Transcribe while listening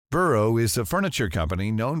Burrow is a furniture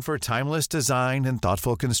company known for timeless design and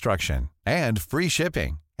thoughtful construction, and free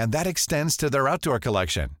shipping, and that extends to their outdoor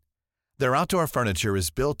collection. Their outdoor furniture is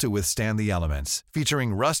built to withstand the elements,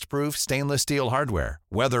 featuring rust-proof stainless steel hardware,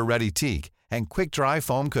 weather-ready teak, and quick-dry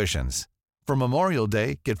foam cushions. For Memorial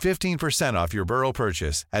Day, get 15% off your Burrow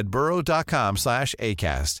purchase at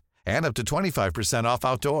burrow.com/ACAST and up to 25% off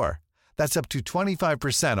outdoor. That's up to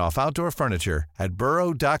 25% off outdoor furniture at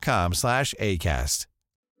burrow.com/ACAST.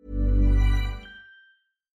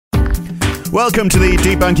 Welcome to the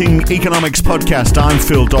Debunking Economics podcast. I'm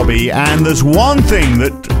Phil Dobbie, and there's one thing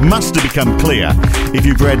that must have become clear if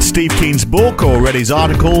you've read Steve Keen's book or read his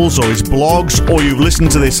articles or his blogs or you've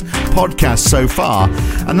listened to this podcast so far,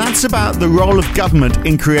 and that's about the role of government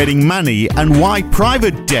in creating money and why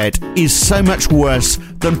private debt is so much worse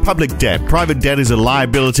than public debt. Private debt is a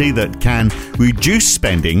liability that can reduce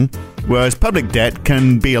spending, whereas public debt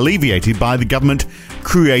can be alleviated by the government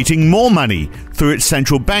creating more money through its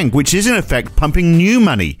central bank, which is in effect pumping new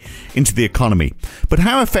money into the economy. But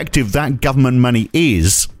how effective that government money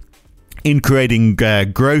is in creating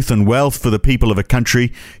growth and wealth for the people of a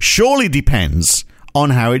country surely depends on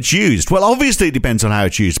how it's used. Well, obviously it depends on how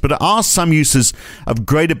it's used, but are some uses of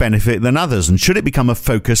greater benefit than others? And should it become a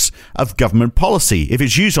focus of government policy? If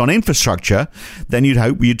it's used on infrastructure, then you'd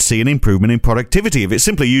hope you'd see an improvement in productivity. If it's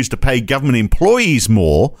simply used to pay government employees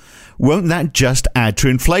more, won't that just add to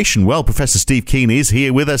inflation? Well, Professor Steve Keen is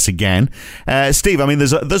here with us again. Steve, I mean,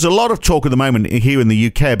 there's a lot of talk at the moment here in the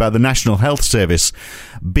UK about the National Health Service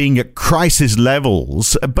being at crisis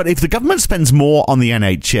levels. But if the government spends more on the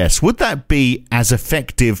NHS, would that be as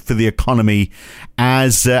effective for the economy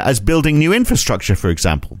as building new infrastructure, for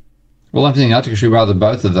example? Well, I think I'd actually rather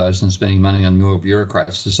both of those than spending money on more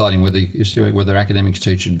bureaucrats deciding whether academics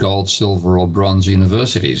teach at gold, silver or bronze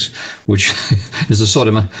universities, which is a sort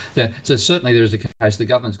of... So certainly there is a case the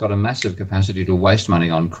government's got a massive capacity to waste money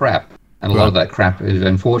on crap. And a lot of that crap,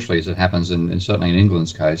 unfortunately, as it happens, and certainly in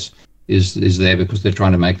England's case, is there because they're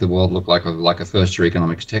trying to make the world look like a first-year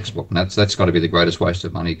economics textbook, and that's got to be the greatest waste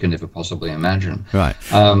of money you can ever possibly imagine. Right.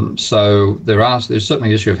 So there's certainly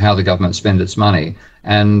the issue of how the government spends its money,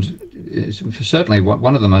 and certainly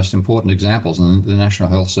one of the most important examples, and the National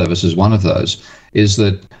Health Service is one of those, is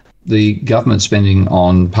that the government spending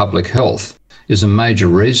on public health is a major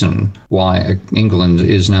reason why England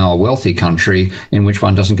is now a wealthy country in which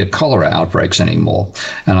one doesn't get cholera outbreaks anymore.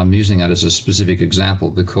 And I'm using that as a specific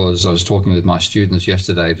example because I was talking with my students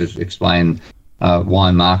yesterday to explain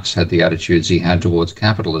why Marx had the attitudes he had towards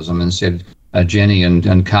capitalism, and said Jenny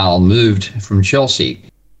and Carl moved from Chelsea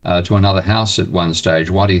to another house at one stage.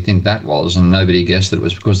 Why do you think that was? And nobody guessed that it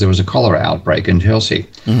was because there was a cholera outbreak in Chelsea.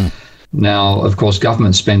 Now, of course,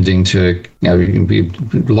 government spending to be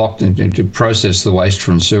locked and to process the waste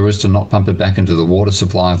from sewers, to not pump it back into the water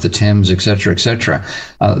supply of the Thames, etc., etc.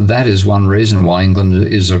 That is one reason why England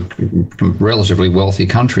is a relatively wealthy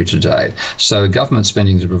country today. So government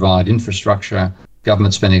spending to provide infrastructure,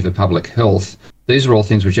 government spending for public health, these are all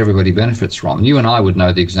things which everybody benefits from. You and I would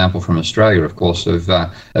know the example from Australia, of course, of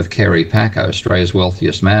Kerry Packer, Australia's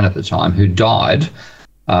wealthiest man at the time, who died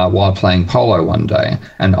while playing polo one day,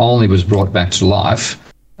 and only was brought back to life,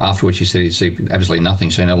 after which he said he'd see absolutely nothing,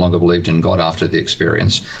 so he no longer believed in God after the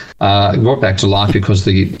experience. Brought back to life because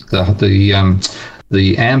the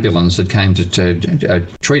ambulance that came to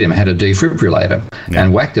treat him had a defibrillator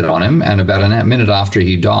and whacked it on him, and about a minute after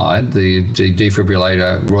he died, the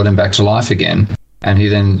defibrillator brought him back to life again, and he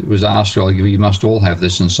then was asked, well, you must all have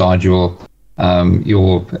this inside your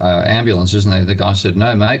ambulances, and the guy said,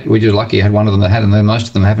 no, mate, we're just lucky you had one of them that had it, and most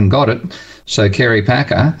of them haven't got it. So Kerry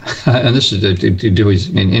Packer, and this is to do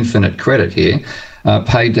his infinite credit here,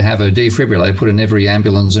 paid to have a defibrillator put in every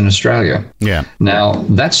ambulance in Australia. Yeah. Now,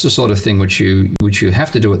 that's the sort of thing which you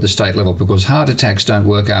have to do at the state level, because heart attacks don't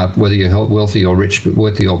work out whether you're wealthy or rich,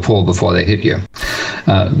 wealthy or poor before they hit you.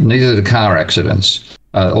 Neither do car accidents.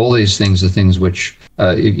 All these things are things which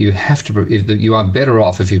you have to. You are better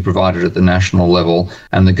off if you provide it at the national level,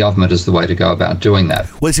 and the government is the way to go about doing that.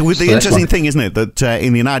 Well, so the interesting thing, isn't it, that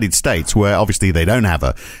in the United States, where obviously they don't have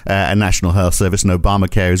a national health service, and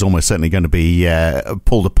Obamacare is almost certainly going to be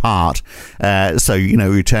pulled apart. So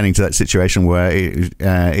returning to that situation where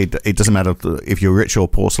it doesn't matter if you're rich or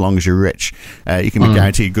poor, so long as you're rich, you can be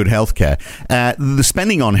guaranteed good health care. The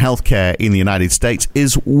spending on health care in the United States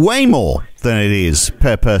is way more than it is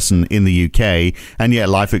per person in the UK, and and yet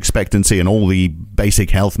life expectancy and all the basic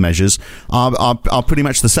health measures are pretty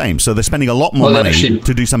much the same. So they're spending a lot more money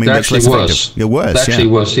to do something that's less effective. Yeah, worse. They're actually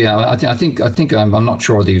worse. Yeah, I think I'm not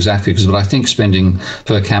sure of the exact figures, but I think spending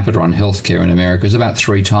per capita on healthcare in America is about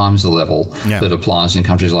 3 times the level that applies in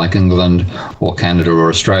countries like England or Canada or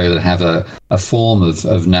Australia that have a form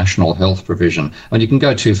of national health provision. And you can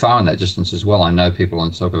go too far in that distance as well. I know people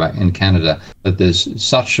talk about in Canada that there's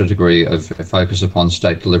such a degree of focus upon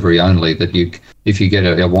state delivery only that if you get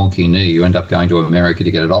a wonky knee, you end up going to America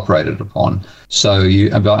to get it operated upon. So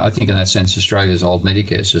I think in that sense, Australia's old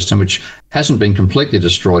Medicare system, which hasn't been completely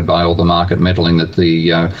destroyed by all the market meddling that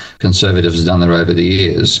the Conservatives have done there over the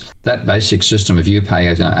years, that basic system, if you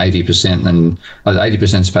pay 80% and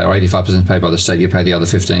 80% is paid or 85% paid by the state, you pay the other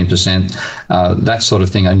 15%, that sort of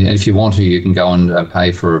thing. And if you want to, you can go and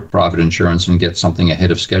pay for private insurance and get something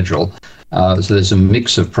ahead of schedule. So there's a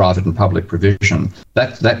mix of private and public provision.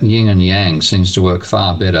 That yin and yang seems to work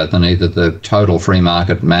far better than either the total free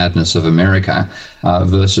market madness of America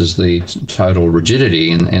versus the total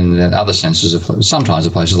rigidity in other senses of sometimes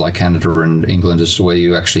of places like Canada and England as to where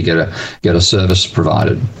you actually get a service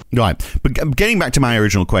provided. Right, but getting back to my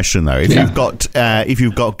original question though, if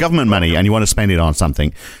you've got government money and you want to spend it on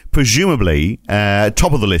something, presumably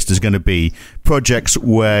top of the list is going to be projects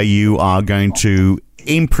where you are going to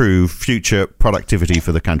improve future productivity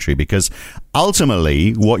for the country, because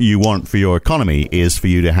ultimately what you want for your economy is for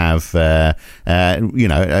you to have an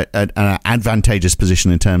advantageous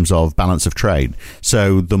position in terms of balance of trade.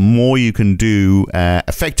 So the more you can do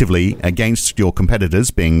effectively against your competitors,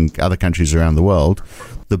 being other countries around the world,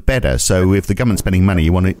 the better. So if the government's spending money,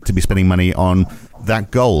 you want it to be spending money on that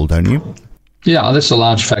goal, don't you? Yeah, that's a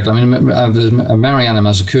large factor. I mean, Mariana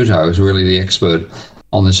Mazzucato is really the expert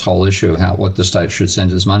on this whole issue of what the state should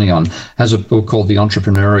spend its money on, has a book called The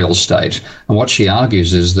Entrepreneurial State. And what she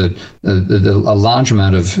argues is that a large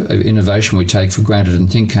amount of innovation we take for granted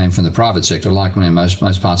and think came from the private sector, like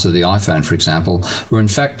most parts of the iPhone, for example, were in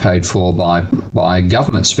fact paid for by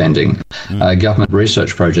government spending, government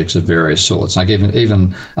research projects of various sorts. Like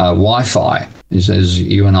even Wi-Fi, as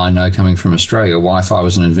you and I know coming from Australia, Wi-Fi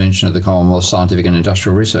was an invention of the Commonwealth Scientific and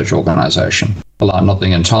Industrial Research Organisation. Not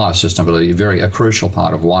the entire system, but a crucial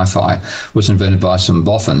part of Wi-Fi was invented by some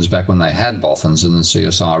boffins back when they had boffins in the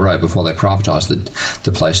CSIRO before they privatised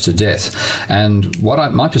the place to death. And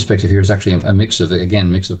my perspective here is actually a mix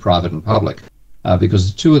of private and public,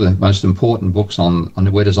 because two of the most important books on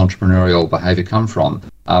where does entrepreneurial behaviour come from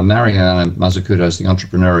are Mariana Mazzucato's The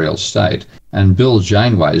Entrepreneurial State and Bill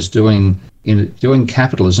Janeway's doing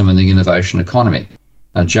capitalism and the innovation economy.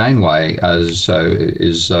 Janeway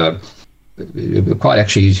is quite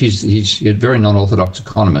actually, he's a very non-orthodox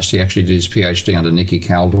economist. He actually did his PhD under Nikki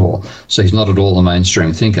Kaldor, so he's not at all a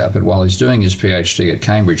mainstream thinker. But while he's doing his PhD at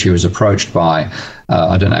Cambridge, he was approached by,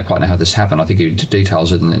 I don't quite know how this happened. I think he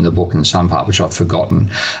details it in the book in some part, which I've forgotten.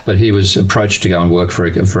 But he was approached to go and work for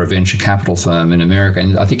a venture capital firm in America,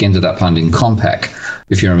 and I think ended up funding Compaq,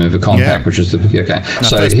 if you remember Compaq, which is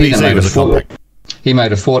So he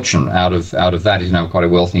made a fortune out of that. He's now quite a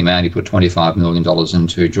wealthy man. He put $25 million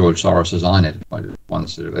into George Soros's INET,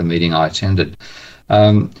 a meeting I attended.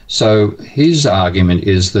 So his argument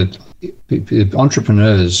is that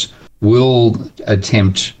entrepreneurs will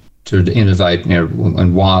attempt to innovate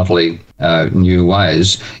in wildly new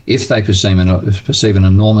ways if they perceive an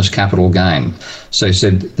enormous capital gain. So he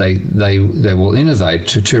said they will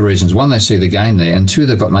innovate for two reasons. One, they see the gain there, and two,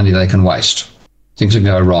 they've got money they can waste. Things can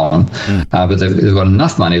go wrong, but they've got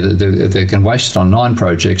enough money that they can waste it on 9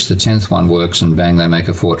 projects. The 10th one works, and bang, they make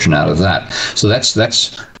a fortune out of that. So that's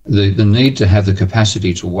the need to have the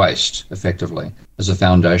capacity to waste effectively as a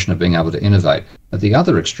foundation of being able to innovate. At the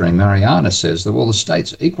other extreme, Mariana says that, well, the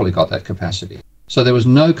states equally got that capacity. So there was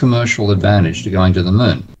no commercial advantage to going to the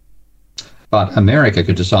moon. But America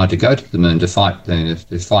could decide to go to the moon to fight,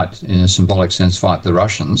 in a symbolic sense, fight the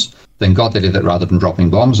Russians. Then God, they did that rather than dropping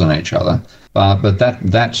bombs on each other. But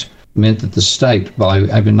that meant that the state, by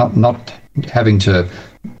not having to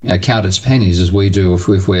count its pennies as we do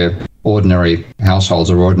if we're ordinary households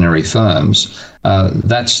or ordinary firms,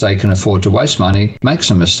 that state can afford to waste money, make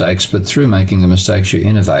some mistakes, but through making the mistakes you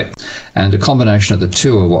innovate. And a combination of the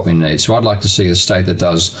two are what we need. So I'd like to see a state that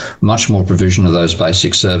does much more provision of those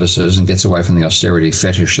basic services and gets away from the austerity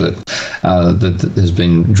fetish that has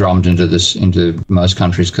been drummed into most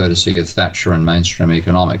countries courtesy of Thatcher and mainstream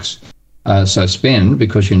economics. So spend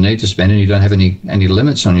because you need to spend, and you don't have any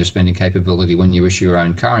limits on your spending capability when you issue your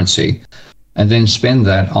own currency. And then spend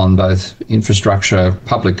that on both infrastructure,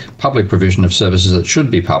 public provision of services that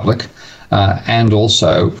should be public, and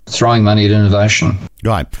also throwing money at innovation.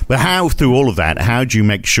 Right. But how, through all of that, how do you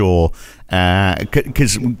make sure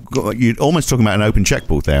Because you're almost talking about an open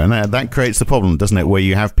checkbook there, and that creates the problem, doesn't it? Where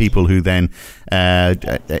you have people who then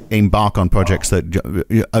embark on projects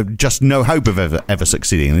that just no hope of ever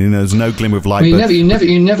succeeding. You know, there's no glimmer of light. Well, you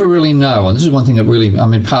never really know, and this is one thing that really, I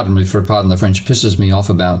mean, pardon the French, pisses me off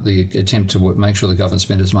about the attempt to make sure the government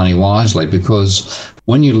spends its money wisely, because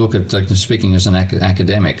when you look at, speaking as an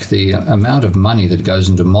academic, the amount of money that goes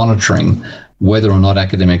into monitoring whether or not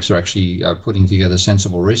academics are actually putting together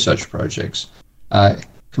sensible research projects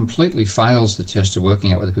completely fails the test of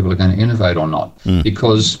working out whether people are going to innovate or not.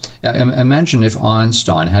 Because imagine if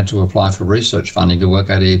Einstein had to apply for research funding to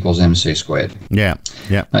work out E equals mc squared. Yeah.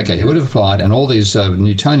 Okay, he would have applied, and all these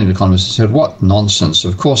Newtonian economists said, what nonsense.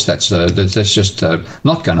 Of course, that's just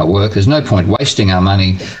not going to work. There's no point wasting our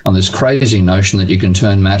money on this crazy notion that you can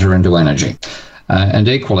turn matter into energy. And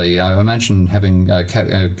equally, I imagine having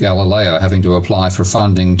Galileo having to apply for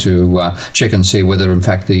funding to check and see whether, in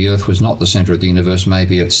fact, the Earth was not the centre of the universe.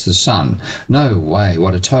 Maybe it's the sun. No way.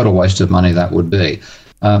 What a total waste of money that would be.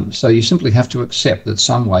 So you simply have to accept that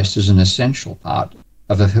some waste is an essential part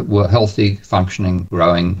of a healthy, functioning,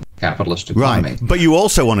 growing capitalist economy. Right, but you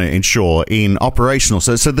also want to ensure in operational.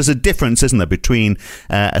 So there's a difference, isn't there, between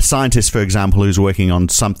a scientist, for example, who's working on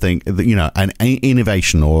something, an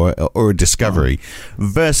innovation or a discovery,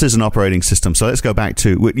 versus an operating system. So let's go back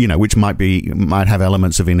to which might have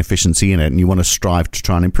elements of inefficiency in it, and you want to strive to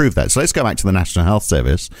try and improve that. So let's go back to the National Health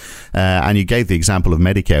Service, and you gave the example of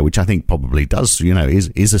Medicare, which I think probably does,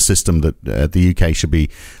 is a system that the UK should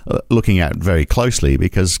be looking at very closely,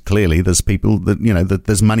 because clearly there's people that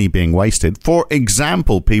there's money being wasted. For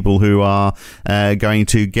example, people who are going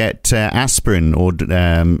to get aspirin or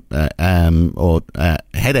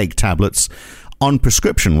headache tablets on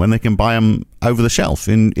prescription when they can buy them over the shelf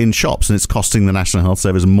in shops, and it's costing the National Health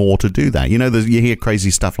Service more to do that. You hear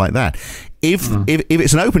crazy stuff like that. If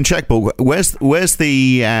it's an open checkbook, where's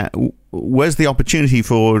the opportunity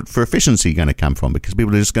for efficiency going to come from? Because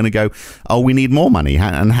people are just going to go, oh, we need more money,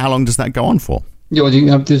 and how long does that go on for? Yeah, well,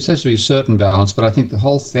 there has to be a certain balance, but I think the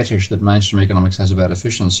whole fetish that mainstream economics has about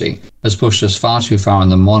efficiency has pushed us far too far in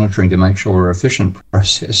the monitoring to make sure we're an efficient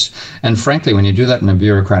process. And frankly, when you do that in a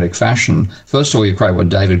bureaucratic fashion, first of all, you create what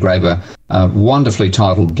David Graeber wonderfully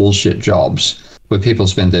titled bullshit jobs, where people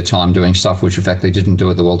spend their time doing stuff which, in fact, they didn't do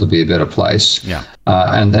it the world to be a better place. Yeah.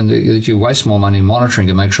 And then you waste more money monitoring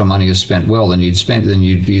to make sure money is spent well than you'd spend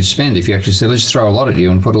if you actually said, let's throw a lot at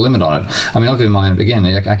you and put a limit on it. I mean, I'll give you mine again.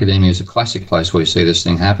 Academia is a classic place where you see this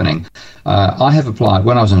thing happening. I have applied,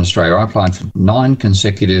 when I was in Australia, I applied for 9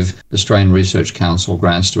 consecutive Australian Research Council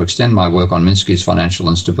grants to extend my work on Minsky's financial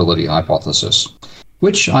instability hypothesis,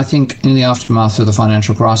 which I think in the aftermath of the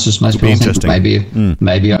financial crisis, most people think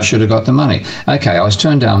maybe I should have got the money. Okay, I was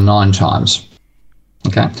turned down 9 times.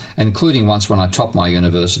 Okay, including once when I topped my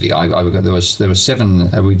university. There were 7.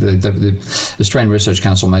 The Australian Research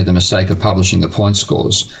Council made the mistake of publishing the point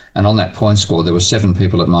scores, and on that point score, there were 7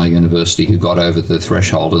 people at my university who got over the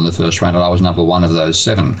threshold in the first round, and I was number 1 of those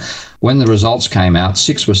 7. When the results came out,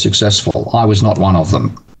 6 were successful. I was not one of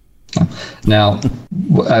them. Now,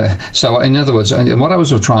 so in other words, what I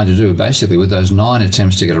was trying to do basically with those 9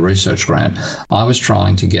 attempts to get a research grant, I was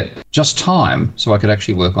trying to get just time so I could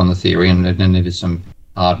actually work on the theory, and needed some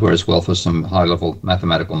hardware as well for some high-level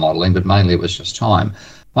mathematical modelling, but mainly it was just time.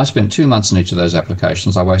 I spent 2 months in each of those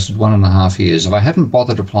applications. I wasted 1.5 years. If I hadn't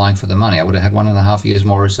bothered applying for the money, I would have had 1.5 years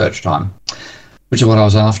more research time, which is what I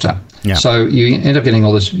was after. Yeah. So you end up getting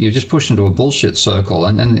all this, you're just pushed into a bullshit circle,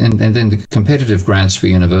 and then the competitive grants for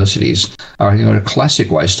universities are a classic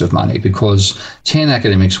waste of money, because 10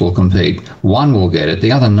 academics will compete, 1 will get it,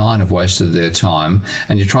 the other 9 have wasted their time,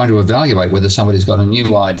 and you're trying to evaluate whether somebody's got a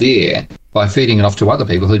new idea by feeding it off to other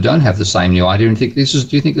people who don't have the same new idea and think, do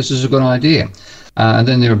you think this is a good idea? And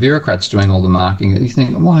then there are bureaucrats doing all the marking, and you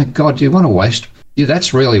think, oh my God, do you want to waste? Yeah,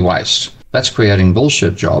 that's really waste. That's creating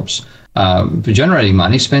bullshit jobs. For generating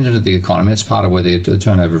money, spend it into the economy. It's part of where the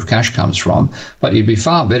turnover of cash comes from. But you'd be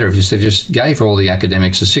far better if you just gave all the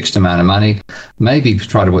academics a fixed amount of money, maybe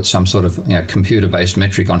try to put some sort of computer-based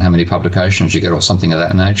metric on how many publications you get or something of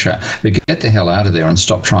that nature. But get the hell out of there and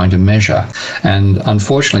stop trying to measure. And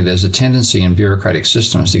unfortunately, there's a tendency in bureaucratic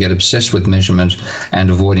systems to get obsessed with measurement and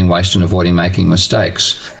avoiding waste and avoiding making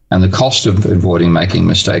mistakes. And the cost of avoiding making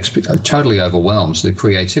mistakes totally overwhelms the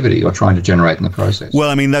creativity you're trying to generate in the process. Well,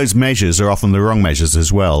 I mean, those measures are often the wrong measures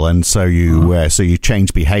as well, and so you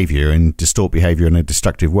change behaviour and distort behaviour in a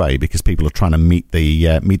destructive way because people are trying to meet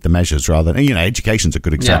the measures rather than education's a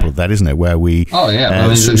good example of that, isn't it? Where we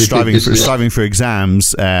striving for exams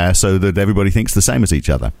so that everybody thinks the same as each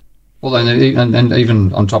other. Well, and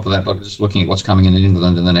even on top of that, just looking at what's coming in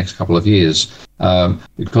England in the next couple of years,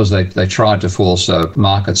 because they tried to force a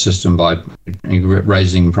market system by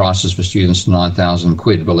raising prices for students to 9,000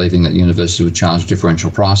 quid, believing that university would charge differential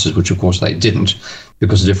prices, which of course they didn't,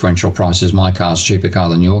 because the differential price is my car's a cheaper car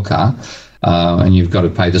than your car. And you've got to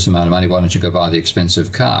pay this amount of money, why don't you go buy the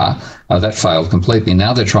expensive car? That failed completely.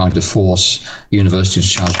 Now they're trying to force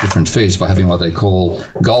universities to charge different fees by having what they call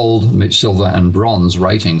gold, silver and bronze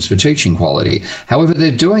ratings for teaching quality. However,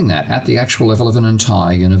 they're doing that at the actual level of an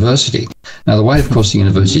entire university. Now, the way, of course, the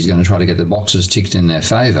university is going to try to get the boxes ticked in their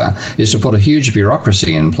favour is to put a huge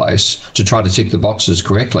bureaucracy in place to try to tick the boxes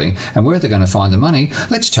correctly. And where they're going to find the money,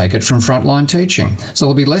 let's take it from frontline teaching. So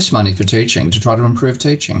there'll be less money for teaching to try to improve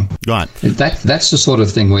teaching. Right. That's the sort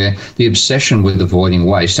of thing where the obsession with avoiding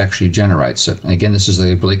waste actually generates it. And again, this is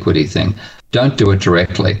the obliquity thing. Don't do it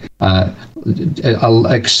directly. I'll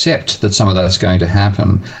accept that some of that's going to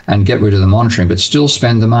happen and get rid of the monitoring, but still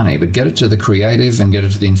spend the money. But get it to the creative and get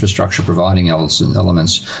it to the infrastructure providing elements,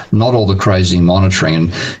 not all the crazy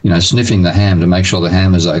monitoring and sniffing the ham to make sure the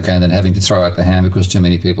ham is okay and then having to throw out the ham because too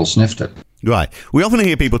many people sniffed it. Right. We often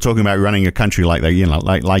hear people talking about running a country like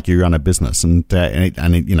that, like you run a business,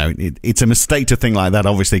 it's a mistake to think like that,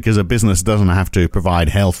 obviously, because a business doesn't have to provide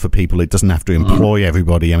health for people. It doesn't have to employ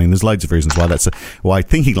everybody. I mean, there's loads of reasons why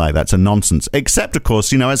thinking like that's a nonsense. Except, of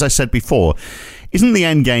course, as I said before, isn't the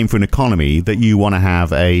end game for an economy that you want to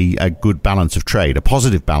have a good balance of trade, a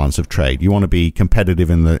positive balance of trade? You want to be competitive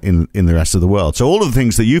in the rest of the world. So all of the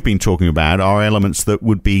things that you've been talking about are elements that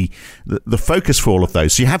would be the focus for all of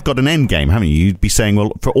those. So you have got an end game, haven't you? You'd be saying,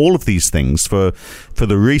 well, for all of these things, for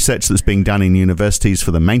the research that's being done in universities,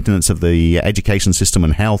 for the maintenance of the education system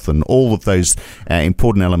and health and all of those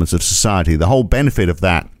important elements of society, the whole benefit of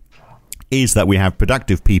that is that we have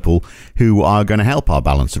productive people who are going to help our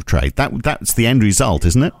balance of trade. That's the end result,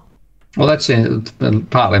 isn't it? Well, that's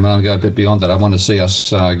partly. I'm going to go a bit beyond that. I want to see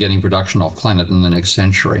us getting production off planet in the next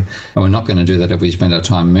century. And we're not going to do that if we spend our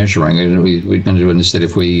time measuring. We're going to do it instead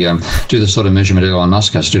if we do the sort of measurement Elon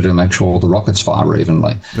Musk has to do to make sure all the rockets fire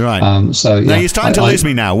evenly. Right. Now, you're starting to lose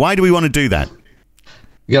me now. Why do we want to do that?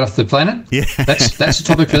 Get off the planet? Yeah. That's the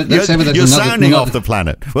topic. You're sounding off the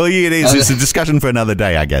planet. Well, it is. It's a discussion for another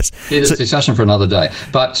day, I guess. It's a discussion for another day.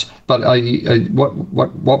 But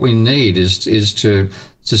what we need is to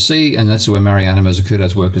see, and that's where Mariana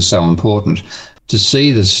Mazzucato's work is so important, to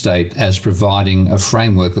see the state as providing a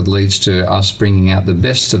framework that leads to us bringing out the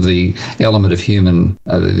best of the element of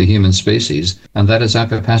the human species, and that is our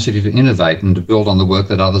capacity to innovate and to build on the work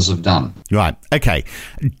that others have done. Right. Okay.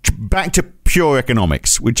 Back to pure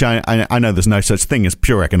economics, which I know there's no such thing as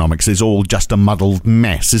pure economics. It's all just a muddled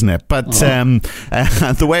mess, isn't it? But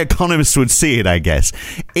the way economists would see it, I guess,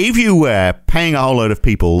 if you were paying a whole load of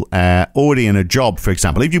people already in a job, for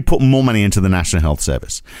example, if you put more money into the National Health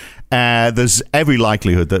Service, there's every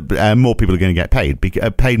likelihood that more people are going to get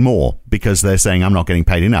paid more because they're saying, I'm not getting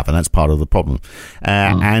paid enough, and that's part of the problem.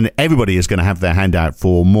 And everybody is going to have their hand out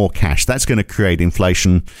for more cash. That's going to create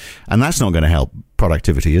inflation, and that's not going to help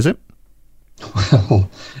productivity, is it? Well,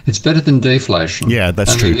 it's better than deflation. Yeah,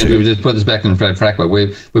 that's true too. We just put this back in fact.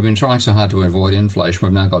 We've been trying so hard to avoid inflation.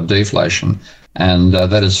 We've now got deflation, and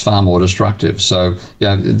that is far more destructive. So,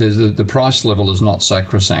 the price level is not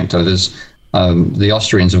sacrosanct. The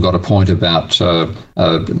Austrians have got a point about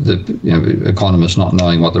the economists not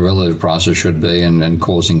knowing what the relative prices should be and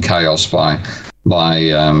causing chaos by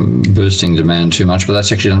boosting demand too much, but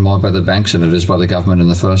that's actually done more by the banks than it is by the government in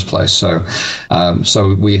the first place. So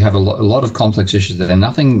we have a lot of complex issues there.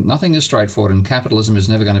 Nothing is straightforward, and capitalism is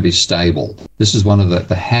never going to be stable. This is one of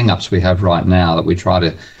the hang-ups we have right now, that we try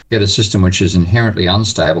to get a system which is inherently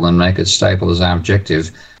unstable and make it stable as our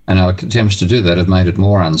objective. And our attempts to do that have made it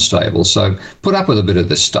more unstable. So put up with a bit of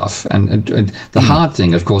this stuff. And the hard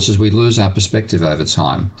thing, of course, is we lose our perspective over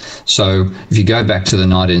time. So if you go back to the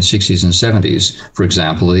 1960s and 70s, for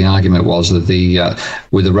example, the argument was that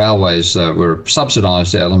with the railways were a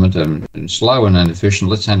subsidised element and slow and inefficient,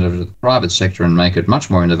 let's hand it over to the private sector and make it much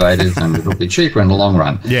more innovative and it'll be cheaper in the long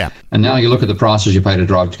run. Yeah. And now you look at the prices you pay to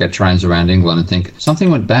drive to get trains around England and think something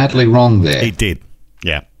went badly wrong there. It did.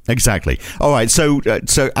 Yeah. Exactly. All right. So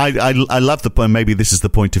I love the point. Maybe this is the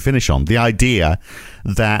point to finish on. The idea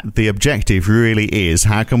that the objective really is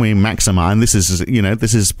how can we maximize. And this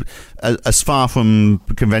is as far from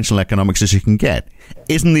conventional economics as you can get.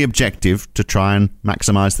 Isn't the objective to try and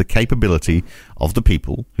maximize the capability of the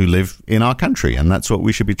people who live in our country? And that's what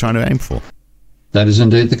we should be trying to aim for. That is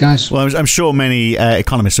indeed the case. Well, I'm sure many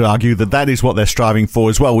economists will argue that is what they're striving for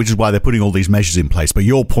as well, which is why they're putting all these measures in place. But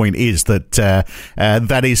your point is that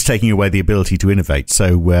that is taking away the ability to innovate.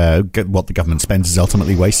 So what the government spends is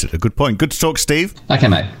ultimately wasted. A good point. Good to talk, Steve. Okay,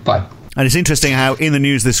 mate. Bye. And it's interesting how in the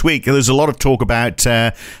news this week, there's a lot of talk about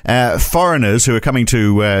foreigners who are coming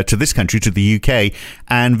to this country, to the UK,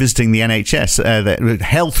 and visiting the NHS, the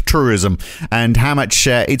health tourism, and how much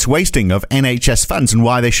it's wasting of NHS funds and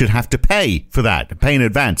why they should have to pay for that, pay in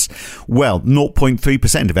advance. Well,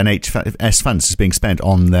 0.3% of NHS funds is being spent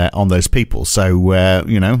on those people. So,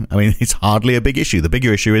 it's hardly a big issue. The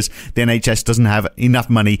bigger issue is the NHS doesn't have enough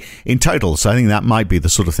money in total. So I think that might be the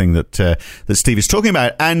sort of thing that Steve is talking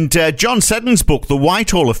about. And John Seddon's book, The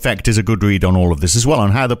Whitehall Effect, is a good read on all of this as well,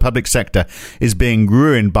 on how the public sector is being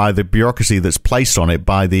ruined by the bureaucracy that's placed on it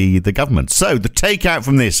by the government. So the takeout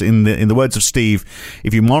from this, in the words of Steve,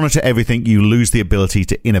 if you monitor everything, you lose the ability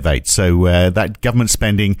to innovate. So that government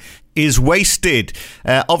spending is wasted.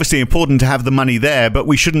 Obviously important to have the money there, but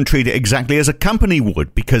we shouldn't treat it exactly as a company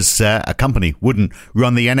would, because a company wouldn't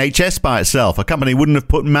run the NHS by itself. A company wouldn't have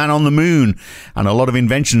put man on the moon, and a lot of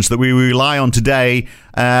inventions that we rely on today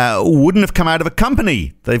wouldn't have come out of a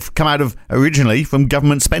company. They've come out of originally from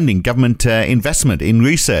government spending, government investment in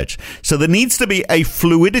research. So there needs to be a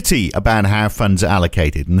fluidity about how funds are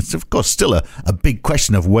allocated, and it's of course still a big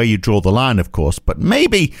question of where you draw the line, of course, but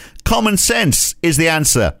maybe common sense is the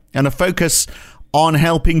answer, and a focus on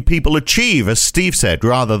helping people achieve, as Steve said,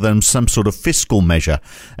 rather than some sort of fiscal measure,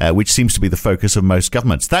 which seems to be the focus of most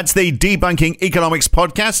governments. That's the Debunking Economics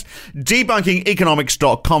podcast.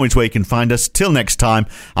 DebunkingEconomics.com is where you can find us. Till next time,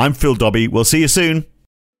 I'm Phil Dobbie. We'll see you soon.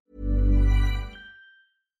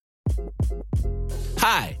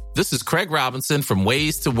 Hi, this is Craig Robinson from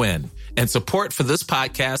Ways to Win, and support for this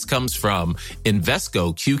podcast comes from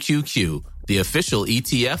Invesco QQQ, the official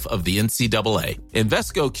ETF of the NCAA.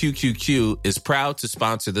 Invesco QQQ is proud to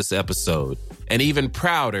sponsor this episode, and even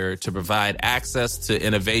prouder to provide access to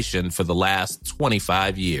innovation for the last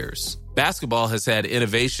 25 years. Basketball has had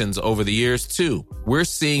innovations over the years, too. We're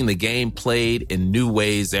seeing the game played in new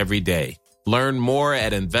ways every day. Learn more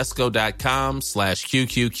at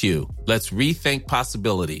Invesco.com/QQQ. Let's rethink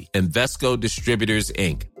possibility. Invesco Distributors,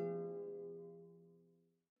 Inc.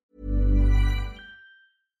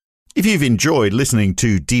 If you've enjoyed listening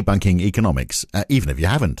to Debunking Economics, even if you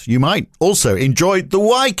haven't, you might also enjoy The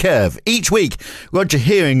Y-Curve. Each week, Roger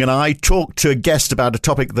Hearing and I talk to a guest about a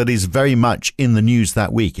topic that is very much in the news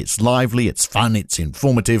that week. It's lively, it's fun, it's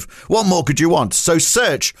informative. What more could you want? So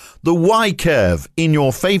search The Y-Curve in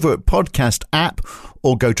your favourite podcast app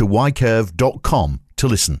or go to ycurve.com to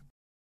listen.